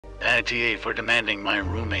AITA for demanding my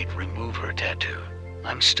roommate remove her tattoo.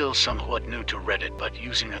 I'm still somewhat new to Reddit, but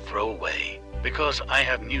using a throwaway, because I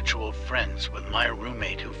have mutual friends with my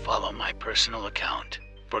roommate who follow my personal account.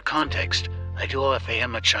 For context, I do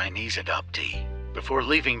am a Chinese adoptee. Before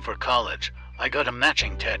leaving for college, I got a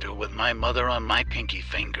matching tattoo with my mother on my pinky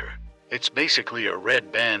finger. It's basically a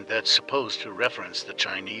red band that's supposed to reference the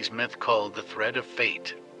Chinese myth called the thread of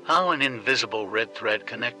fate. How an invisible red thread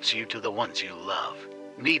connects you to the ones you love.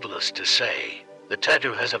 Needless to say, the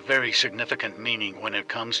tattoo has a very significant meaning when it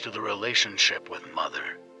comes to the relationship with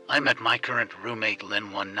mother. I met my current roommate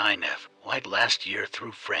Lynn 19F White last year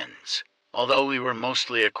through friends, although we were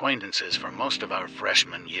mostly acquaintances for most of our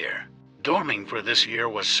freshman year. Dorming for this year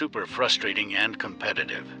was super frustrating and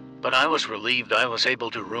competitive, but I was relieved I was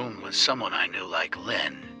able to room with someone I knew like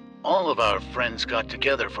Lynn. All of our friends got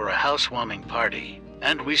together for a housewarming party,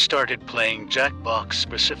 and we started playing Jackbox,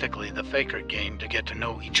 specifically the Faker game, to get to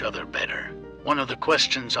know each other better. One of the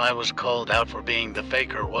questions I was called out for being the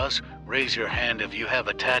faker was, raise your hand if you have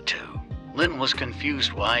a tattoo. Lynn was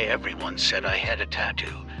confused why everyone said I had a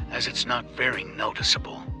tattoo, as it's not very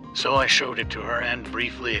noticeable. So I showed it to her and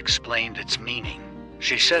briefly explained its meaning.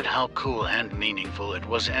 She said how cool and meaningful it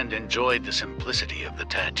was and enjoyed the simplicity of the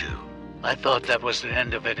tattoo. I thought that was the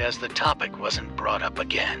end of it, as the topic wasn't brought up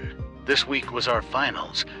again. This week was our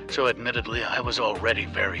finals, so admittedly I was already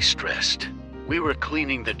very stressed. We were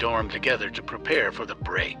cleaning the dorm together to prepare for the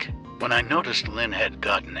break, when I noticed Lynn had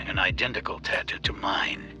gotten an identical tattoo to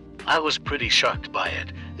mine. I was pretty shocked by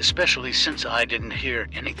it, especially since I didn't hear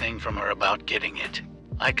anything from her about getting it.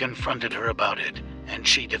 I confronted her about it, and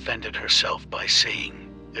she defended herself by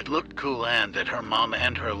saying it looked cool and that her mom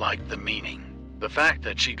and her liked the meaning. The fact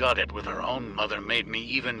that she got it with her own mother made me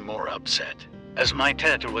even more upset, as my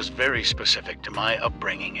tattoo was very specific to my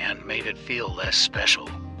upbringing and made it feel less special.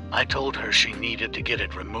 I told her she needed to get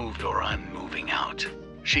it removed or I'm moving out.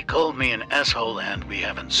 She called me an asshole and we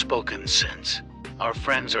haven't spoken since. Our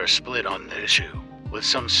friends are split on the issue, with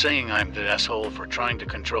some saying I'm the asshole for trying to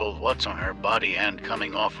control what's on her body and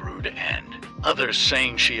coming off rude, and others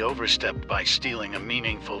saying she overstepped by stealing a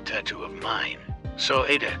meaningful tattoo of mine. So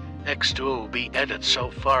AITA X2 will be edited.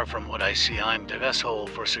 So far from what I see, I'm the asshole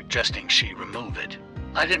for suggesting she remove it.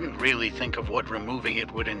 I didn't really think of what removing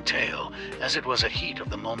it would entail, as it was a heat of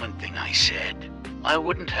the moment thing I said. I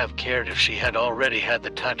wouldn't have cared if she had already had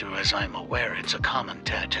the tattoo, as I'm aware it's a common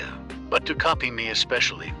tattoo. But to copy me,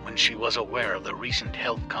 especially when she was aware of the recent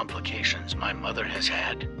health complications my mother has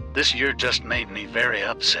had, this year just made me very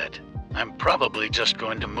upset. I'm probably just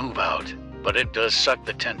going to move out, but it does suck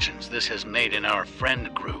the tensions this has made in our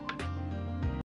friend group.